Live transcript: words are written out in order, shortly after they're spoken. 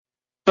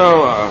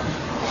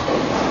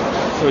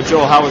So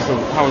Joel, how was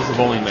the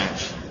bowling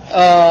match?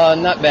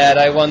 Not bad.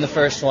 I won the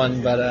first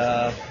one, but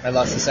I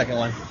lost the second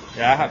one.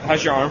 Yeah,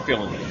 how's your arm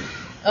feeling?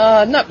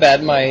 Not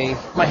bad.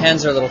 My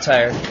hands are a little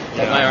tired,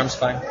 but my arm's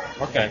fine.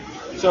 Okay.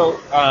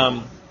 So,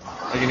 are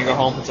you gonna go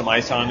home, put some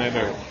ice on it,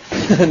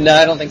 or? No,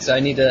 I don't think so.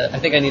 I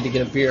think I need to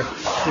get a beer.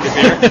 Get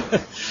a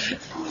beer?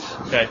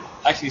 Okay.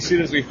 Actually, as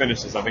soon as we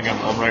finish this, I think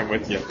I'm right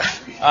with you.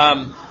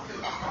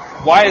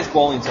 Why is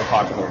bowling so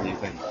popular, do you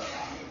think?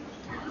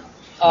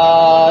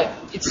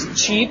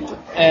 It's cheap,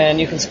 and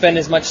you can spend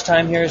as much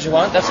time here as you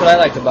want. That's what I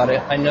liked about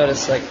it. I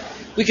noticed,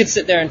 we could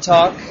sit there and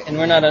talk, and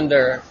we're not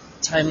under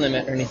time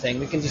limit or anything.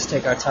 We can just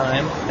take our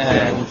time,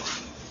 and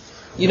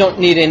you don't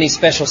need any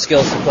special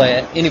skills to play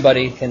it.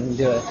 Anybody can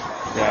do it.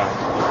 Yeah.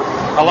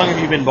 How long have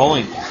you been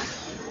bowling?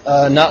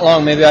 Not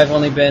long. Maybe I've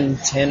only been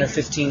 10 or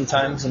 15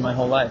 times in my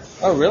whole life.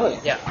 Oh, really?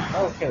 Yeah.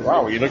 Oh, okay.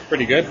 Wow. You look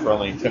pretty good for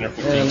only 10 or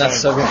 15 times. Not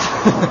so good.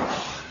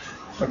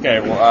 Okay.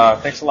 Well,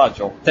 thanks a lot,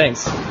 Joel.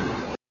 Thanks.